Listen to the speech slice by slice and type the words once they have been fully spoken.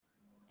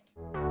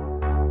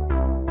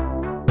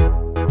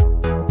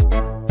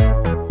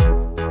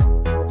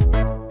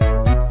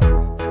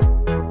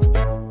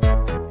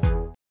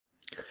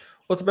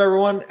What's up,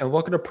 everyone, and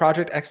welcome to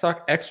Project X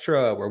Talk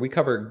Extra, where we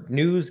cover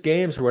news,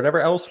 games, or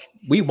whatever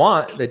else we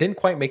want that didn't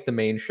quite make the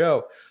main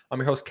show. I'm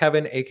your host,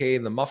 Kevin, aka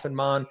the Muffin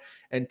Man,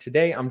 and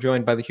today I'm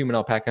joined by the human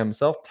alpaca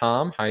himself,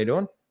 Tom. How you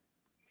doing?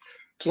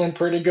 Doing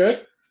pretty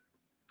good.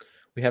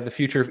 We have the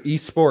future of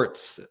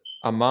esports,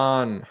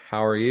 Aman.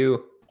 How are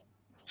you?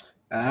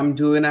 I'm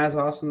doing as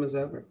awesome as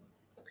ever.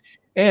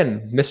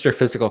 And Mr.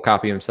 Physical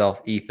Copy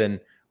himself, Ethan.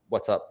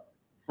 What's up?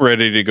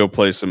 Ready to go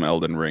play some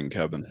Elden Ring,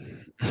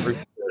 Kevin.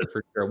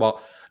 For sure.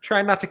 Well,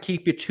 try not to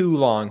keep you too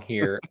long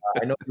here.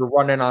 I know you're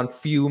running on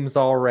fumes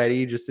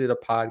already. Just did a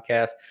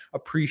podcast.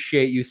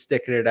 Appreciate you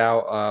sticking it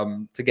out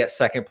to get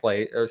second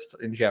place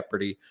in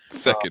Jeopardy.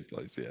 Second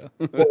place, yeah.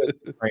 For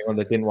anyone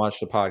that didn't watch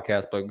the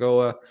podcast, but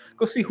go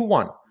see who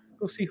won.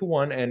 Go see who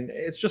won, and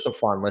it's just a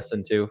fun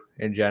listen to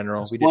in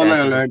general. Spoiler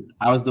alert!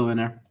 I was the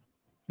winner.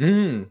 Were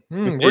you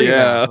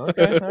now?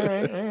 Okay, all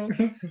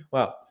right.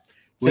 Well,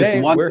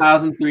 with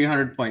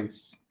 1,300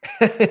 points.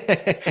 All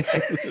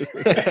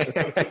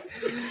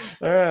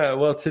right.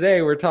 Well,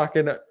 today we're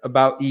talking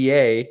about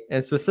EA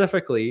and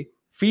specifically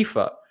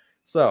FIFA.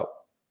 So,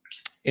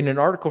 in an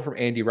article from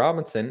Andy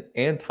Robinson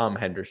and Tom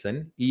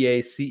Henderson,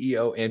 EA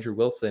CEO Andrew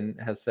Wilson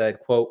has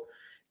said, quote,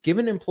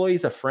 given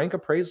employees a frank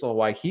appraisal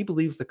why he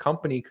believes the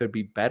company could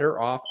be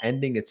better off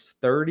ending its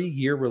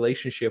 30-year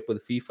relationship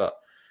with FIFA.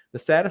 The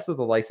status of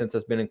the license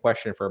has been in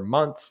question for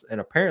months, and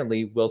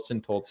apparently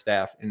Wilson told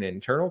staff in an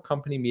internal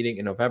company meeting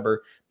in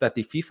November that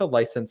the FIFA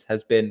license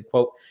has been,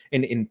 quote,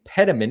 an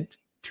impediment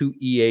to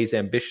EA's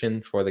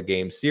ambition for the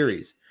game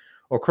series.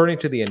 According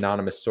to the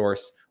anonymous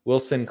source,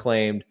 Wilson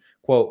claimed,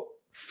 quote,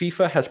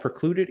 FIFA has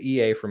precluded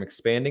EA from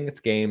expanding its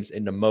games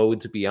into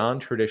modes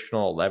beyond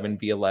traditional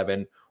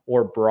 11v11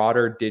 or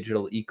broader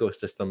digital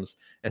ecosystems,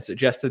 and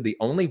suggested the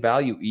only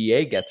value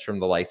EA gets from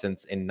the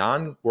license in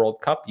non-World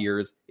Cup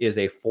years is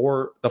the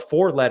four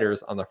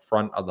letters on the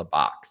front of the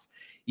box.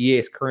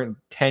 EA's current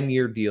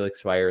 10-year deal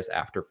expires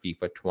after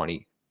FIFA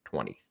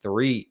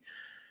 2023.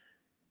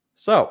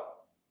 So,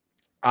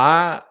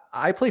 I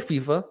play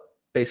FIFA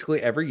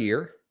basically every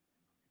year.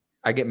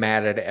 I get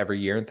mad at it every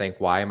year and think,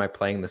 why am I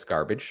playing this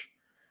garbage?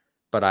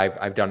 But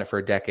I've done it for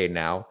a decade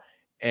now,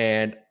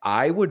 and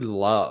I would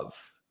love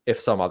if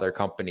some other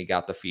company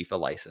got the FIFA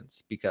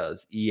license,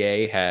 because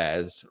EA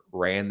has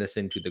ran this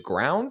into the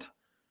ground.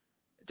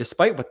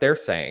 Despite what they're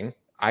saying,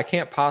 I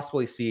can't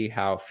possibly see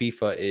how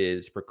FIFA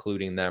is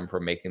precluding them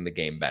from making the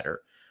game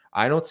better.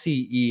 I don't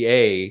see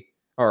EA,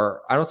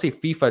 or I don't see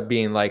FIFA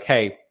being like,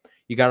 hey,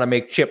 you got to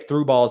make chip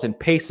through balls and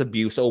pace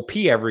abuse OP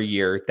every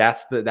year.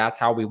 That's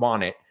how we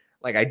want it.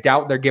 Like, I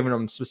doubt they're giving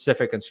them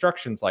specific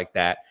instructions like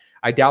that.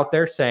 I doubt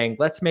they're saying,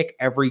 let's make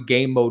every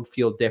game mode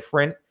feel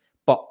different,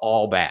 but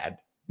all bad.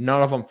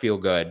 None of them feel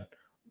good.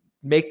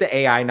 Make the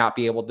AI not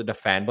be able to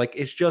defend. Like,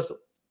 it's just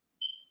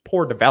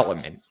poor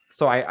development.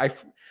 So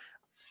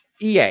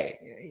EA,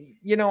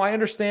 I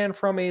understand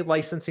from a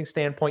licensing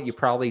standpoint, you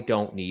probably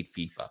don't need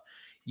FIFA.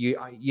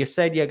 You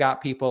said you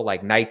got people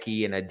like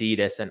Nike and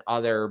Adidas and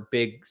other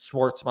big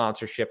sports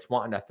sponsorships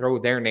wanting to throw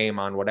their name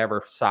on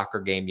whatever soccer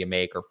game you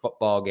make or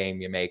football game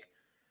you make.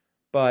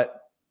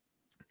 But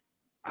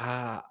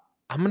I'm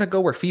going to go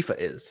where FIFA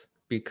is,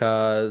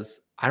 because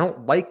I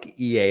don't like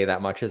EA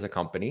that much as a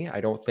company.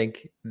 I don't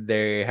think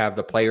they have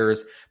the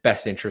players'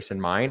 best interest in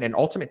mind. And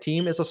Ultimate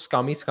Team is a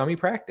scummy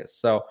practice.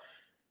 So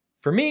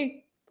for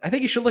me, I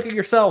think you should look at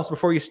yourselves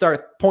before you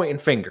start pointing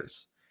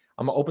fingers.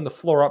 I'm going to open the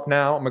floor up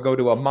now. I'm going to go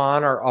to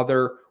Aman, our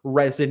other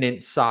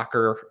resident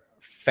soccer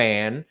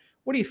fan.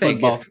 What do you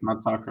think? Football,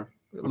 not soccer.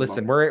 Football.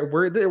 Listen,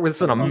 there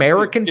was an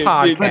American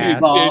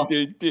podcast.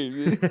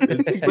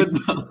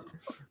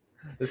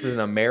 This is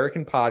an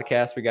American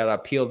podcast. We got to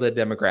appeal to the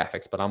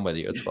demographics, but I'm with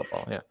you. It's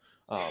football. Yeah.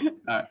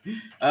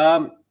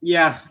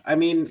 Yeah. I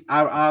mean,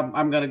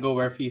 I'm gonna go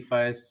where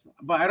FIFA is,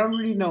 but I don't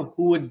really know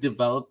who would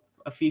develop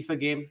a FIFA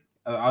game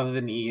other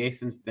than EA,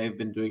 since they've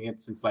been doing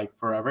it since like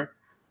forever.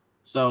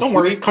 So don't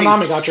worry,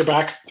 Konami got your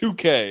back.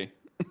 2K.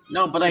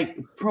 No, but like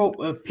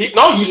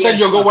you said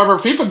you'll go wherever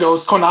FIFA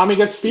goes. Konami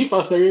gets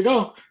FIFA. There you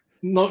go.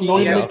 No,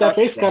 don't even make that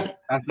face cut.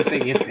 That's the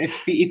thing.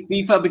 If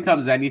FIFA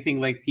becomes anything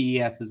like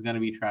PES, it's gonna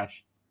be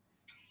trash.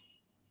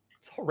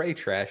 It's already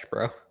trash,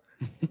 bro.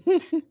 No,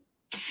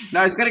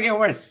 it's gonna get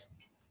worse.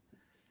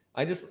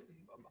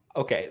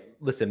 Okay,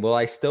 listen, will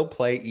I still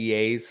play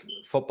EA's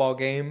football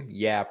game?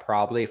 Yeah,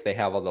 probably, if they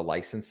have all the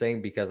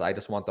licensing, because I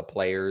just want the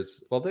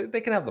players. Well,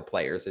 they can have the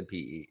players in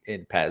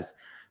PES,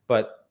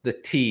 but the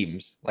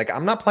teams, like,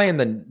 I'm not playing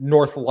the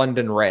North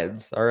London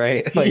Reds, all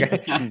right?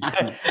 Like,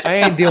 I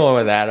ain't dealing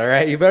with that, all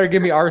right? You better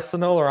give me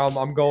Arsenal, or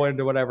I'm going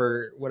to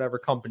whatever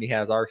company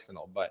has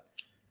Arsenal. But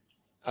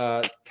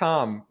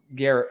Tom,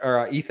 Garrett,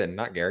 or Ethan,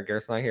 not Garrett.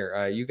 Garrett's not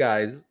here. You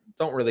guys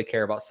don't really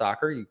care about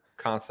soccer. You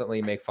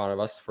constantly make fun of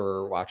us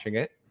for watching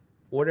it.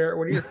 What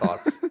are your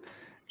thoughts?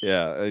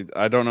 Yeah,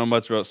 I don't know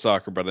much about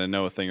soccer, but I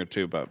know a thing or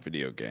two about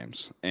video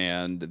games.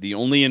 And the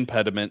only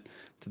impediment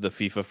to the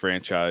FIFA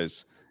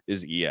franchise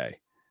is EA.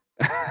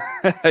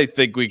 I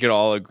think we can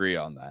all agree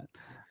on that.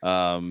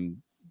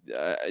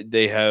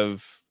 They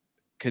have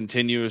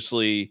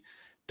continuously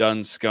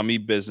done scummy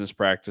business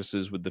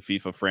practices with the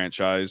FIFA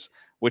franchise,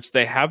 which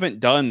they haven't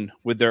done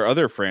with their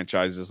other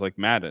franchises like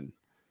Madden.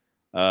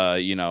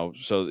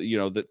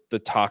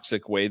 The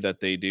toxic way that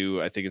they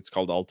do, I think it's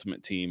called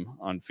Ultimate Team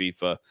on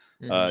FIFA.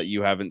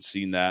 You haven't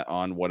seen that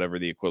on whatever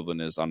the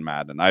equivalent is on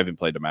Madden. I haven't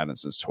played a Madden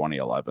since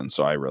 2011,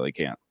 so I really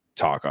can't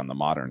talk on the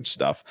modern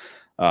stuff.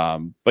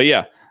 But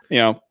yeah,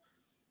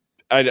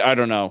 I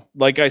don't know.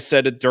 Like I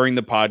said it during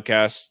the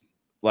podcast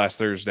last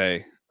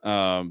Thursday,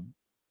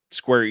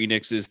 Square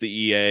Enix is the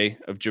EA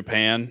of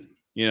Japan,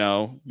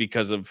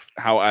 because of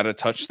how out of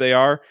touch they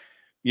are.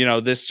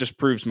 This just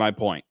proves my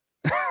point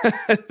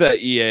that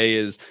EA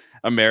is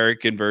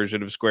American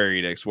version of Square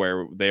Enix,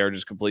 where they are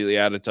just completely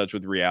out of touch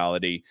with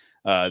reality.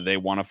 They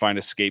want to find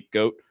a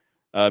scapegoat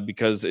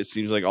because it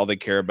seems like all they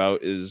care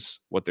about is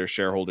what their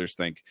shareholders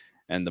think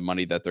and the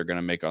money that they're going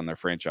to make on their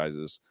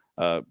franchises.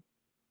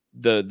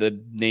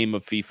 The name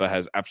of FIFA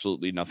has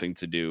absolutely nothing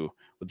to do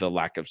with the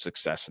lack of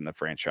success in the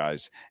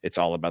franchise. It's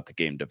all about the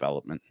game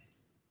development.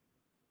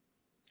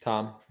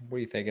 Tom, what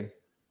are you thinking?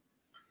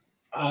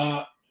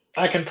 I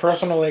can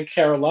personally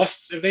care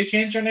less if they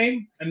change their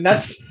name, and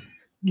that's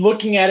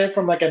looking at it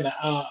from like an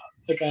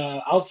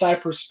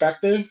outside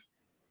perspective.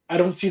 I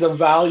don't see the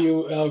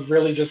value of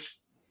really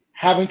just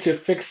having to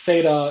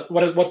fixate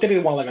what did they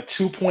want, like a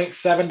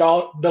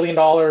 $2.7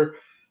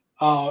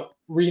 billion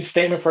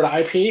reinstatement for the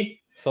IP.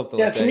 Something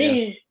like that. To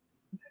me,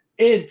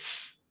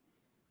 it's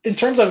in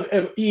terms of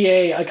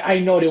EA. Like, I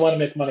know they want to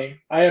make money.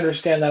 I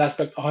understand that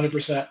aspect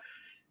 100%.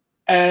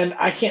 And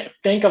I can't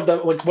think of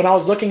when I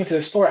was looking into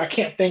the story, I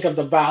can't think of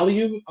the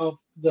value of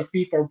the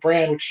FIFA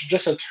brand, which is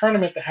just a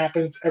tournament that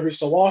happens every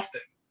so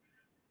often,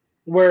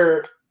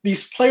 where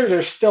these players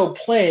are still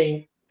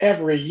playing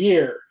every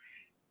year.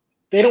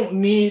 They don't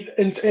need.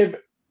 And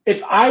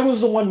if I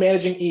was the one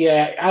managing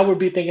EA, I would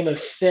be thinking the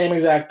same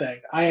exact thing.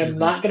 I am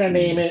not going to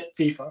name it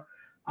FIFA.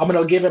 I'm going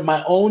to give it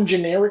my own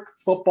generic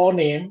football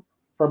name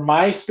for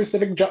my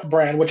specific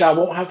brand, which I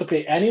won't have to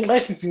pay any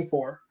licensing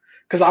for,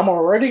 because I'm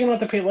already going to have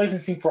to pay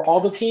licensing for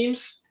all the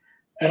teams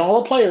and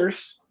all the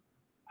players.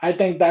 I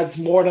think that's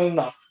more than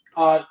enough.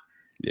 I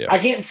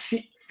can't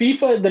see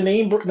FIFA.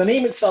 The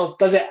name itself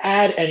doesn't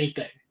add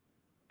anything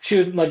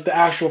to like the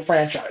actual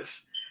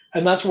franchise,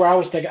 and that's where I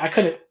was thinking. I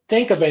couldn't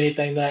think of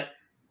anything that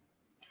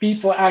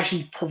FIFA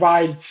actually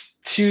provides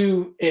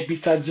to it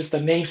besides just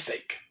a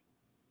namesake.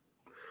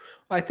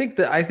 I think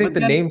the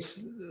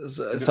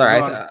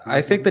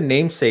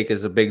namesake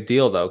is a big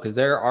deal though, because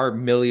there are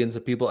millions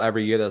of people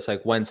every year that's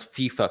like, when's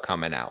FIFA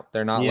coming out?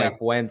 They're not like,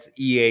 when's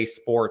EA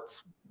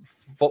Sports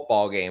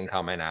football game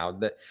coming out?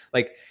 That,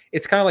 like,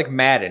 it's kind of like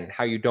Madden,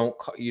 how you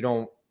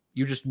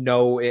just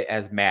know it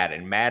as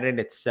Madden. Madden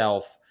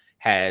itself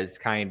has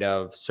kind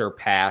of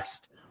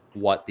surpassed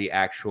what the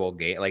actual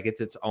game, like, it's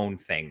its own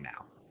thing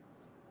now.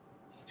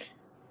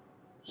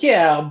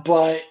 Yeah,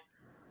 but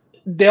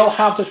they'll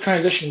have to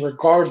transition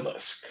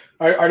regardless.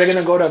 Are they going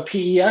to go to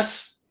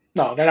PES?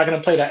 No, they're not going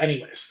to play that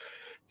anyways.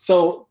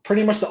 So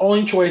pretty much the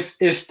only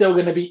choice is still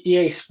going to be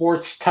EA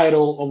Sports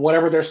title or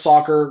whatever their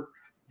soccer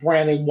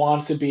brand they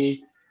want to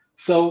be.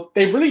 So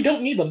they really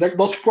don't need them.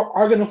 Those people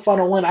are going to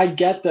funnel in. I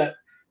get that.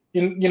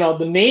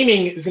 The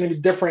naming is going to be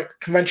different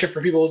convention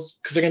for people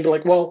because they're going to be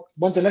like, well,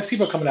 when's the next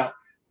FIFA coming out?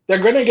 They're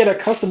going to get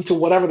accustomed to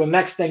whatever the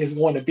next thing is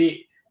going to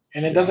be.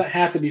 And it doesn't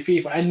have to be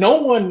FIFA. And no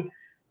one,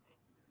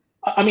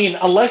 I mean,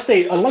 unless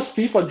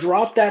FIFA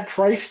dropped that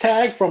price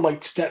tag from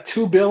like that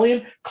 $2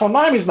 billion,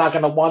 Konami's not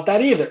going to want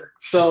that either.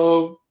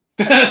 So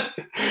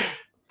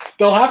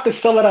they'll have to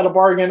sell it at a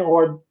bargain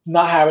or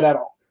not have it at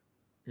all.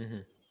 Mm-hmm.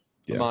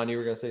 Yeah. Amon, you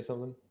were going to say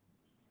something?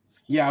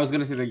 Yeah, I was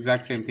going to say the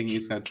exact same thing you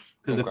said,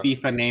 because the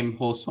FIFA name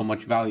holds so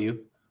much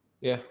value.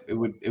 Yeah, it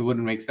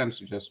wouldn't make sense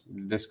to just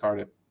discard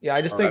it. Yeah,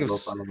 I just think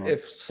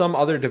if some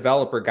other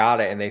developer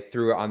got it and they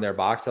threw it on their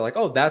box, they're like,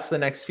 oh, that's the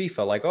next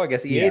FIFA. Like, oh, I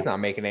guess EA's not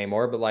making it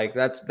anymore, but like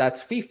that's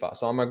FIFA,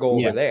 so I'm gonna go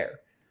over there.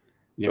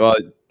 Yeah. Well,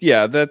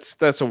 yeah,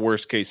 that's a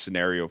worst case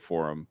scenario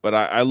for them. But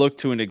I look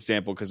to an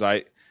example because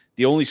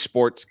the only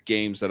sports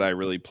games that I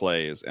really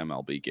play is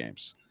MLB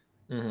games,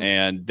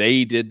 and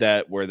they did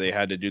that where they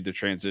had to do the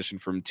transition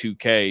from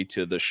 2K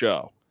to the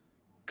show.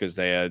 Because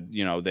they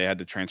had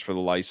to transfer the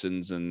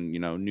license and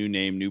new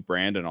name, new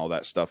brand, and all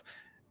that stuff,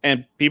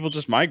 and people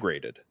just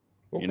migrated.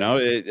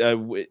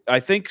 Okay. I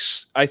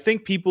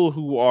think people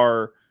who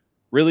are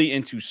really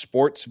into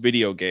sports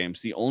video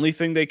games, the only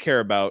thing they care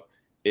about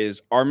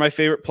is, are my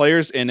favorite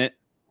players in it,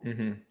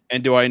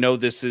 and do I know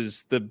this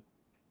is the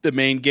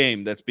main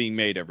game that's being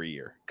made every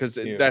year? Because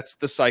that's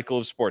the cycle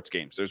of sports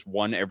games. There's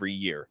one every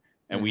year,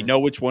 and we know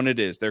which one it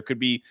is. There could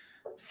be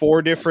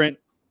 4 different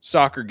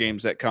soccer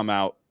games that come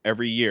out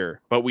every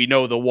year, but we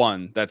know the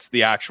one that's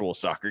the actual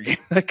soccer game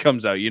that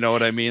comes out. You know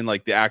what I mean?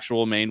 Like the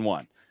actual main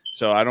one.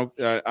 So I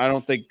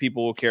don't think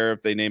people will care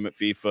if they name it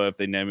FIFA, if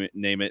they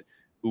name it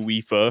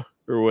UEFA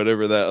or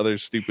whatever that other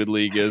stupid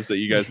league is that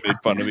you guys made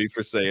fun of me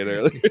for saying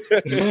earlier.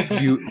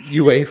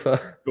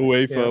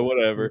 UEFA,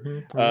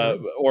 whatever,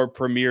 or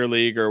Premier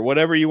League or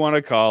whatever you want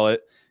to call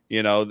it.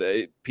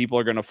 People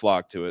are going to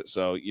flock to it.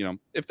 So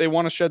if they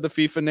want to shed the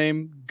FIFA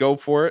name, go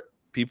for it.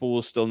 People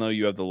will still know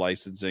you have the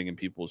licensing and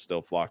people will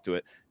still flock to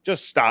it.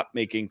 Just stop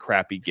making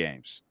crappy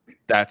games.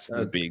 That's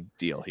the big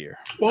deal here.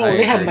 Well,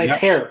 they have nice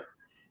hair.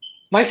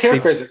 Nice hair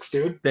physics,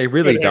 dude. They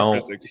really Good hair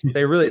don't. physics.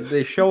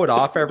 They show it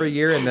off every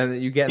year, and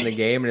then you get in the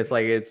game, and it's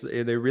like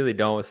they really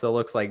don't. It still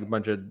looks like a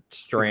bunch of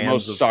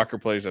strands. Most soccer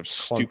players have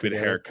stupid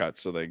together. haircuts,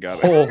 so they got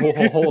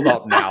Hold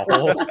up now.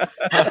 All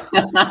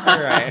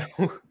right.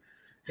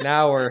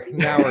 Now we're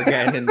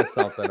getting into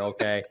something,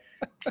 okay?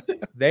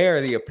 They are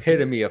the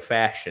epitome of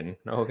fashion,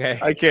 okay?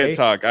 I can't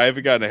talk. I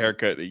haven't gotten a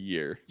haircut in a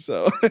year,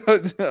 so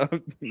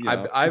you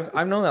know.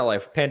 I've known that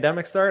life.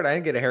 Pandemic started, I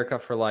didn't get a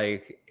haircut for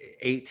like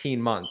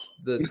 18 months.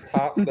 The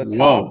top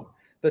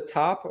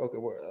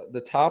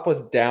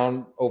was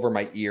down over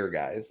my ear,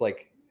 guys.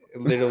 Like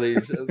literally,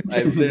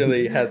 I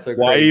literally had to.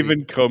 Why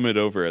even comb it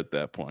over at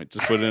that point?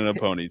 Just put it in a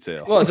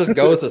ponytail. Well, it just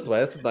goes this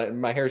way.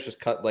 My hair's just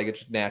cut, like it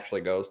just naturally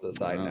goes to the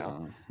side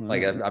now.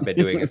 Like I've been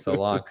doing it so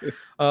long.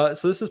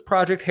 So this is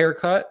Project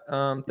Haircut.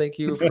 Thank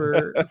you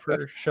for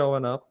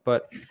showing up.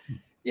 But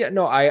yeah,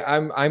 no,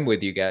 I'm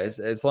with you guys.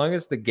 As long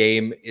as the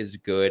game is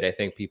good, I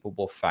think people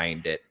will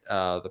find it.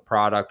 The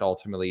product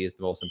ultimately is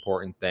the most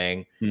important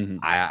thing. Mm-hmm.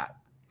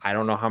 I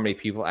don't know how many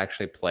people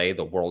actually play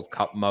the World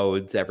Cup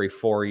modes every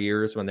 4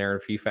 years when they're in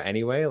FIFA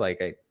anyway.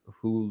 Like,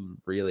 who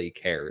really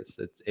cares?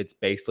 It's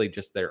basically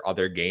just their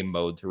other game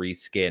modes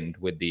reskinned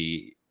with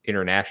the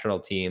international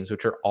teams,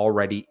 which are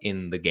already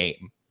in the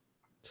game.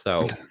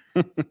 So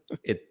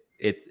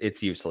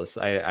it's useless.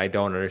 I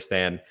don't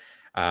understand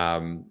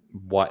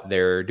what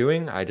they're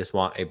doing. I just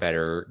want a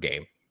better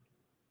game.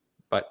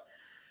 But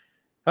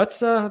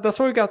that's what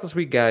we got this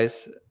week,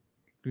 guys.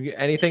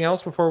 Anything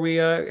else before we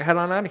head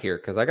on out of here?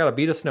 Because I got to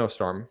beat a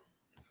snowstorm.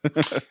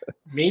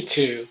 Me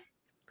too.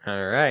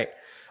 All right.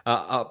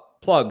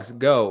 Plugs,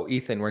 go.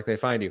 Ethan, where can they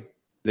find you?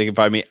 They can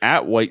find me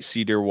at White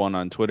Cedar 1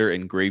 on Twitter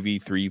and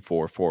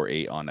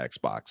Gravy3448 on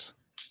Xbox.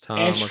 Tom,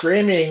 And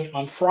streaming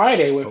on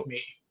Friday with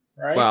me.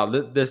 Right? Wow,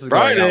 this is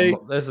Friday. Going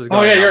on. This is Oh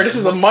going yeah, on. this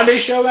is a Monday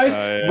show, guys.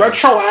 Yeah.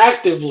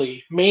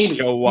 Retroactively, maybe.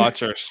 Go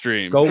watch our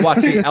stream. Go watch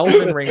the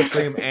Elden Ring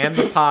stream and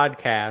the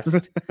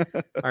podcast.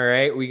 All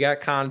right, we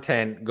got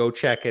content. Go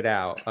check it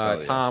out.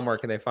 Tom, where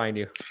can they find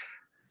you?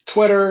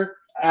 Twitter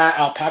at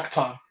Alpaca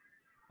Tom.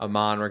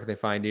 Amon, where can they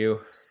find you?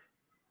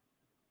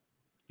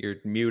 You're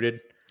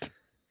muted.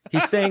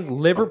 He's saying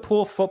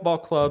Liverpool Football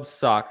Club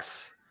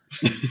sucks.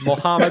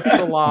 Mohamed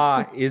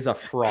Salah is a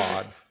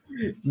fraud.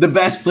 The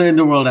best player in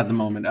the world at the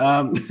moment.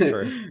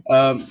 Sure.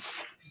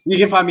 You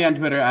can find me on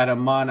Twitter at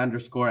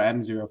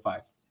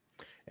Amon_M05.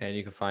 And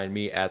you can find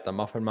me at the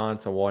Muffin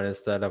Mon. So one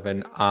instead of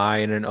an I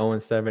and an O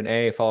instead of an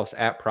A. Follow us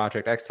at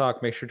Project X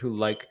Talk. Make sure to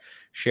like,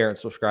 share, and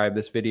subscribe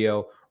this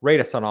video. Rate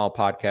us on all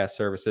podcast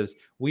services.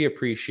 We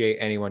appreciate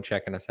anyone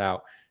checking us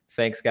out.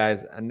 Thanks,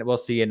 guys. And we'll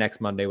see you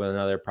next Monday with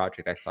another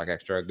Project X Talk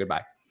Extra.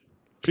 Goodbye.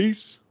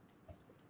 Peace.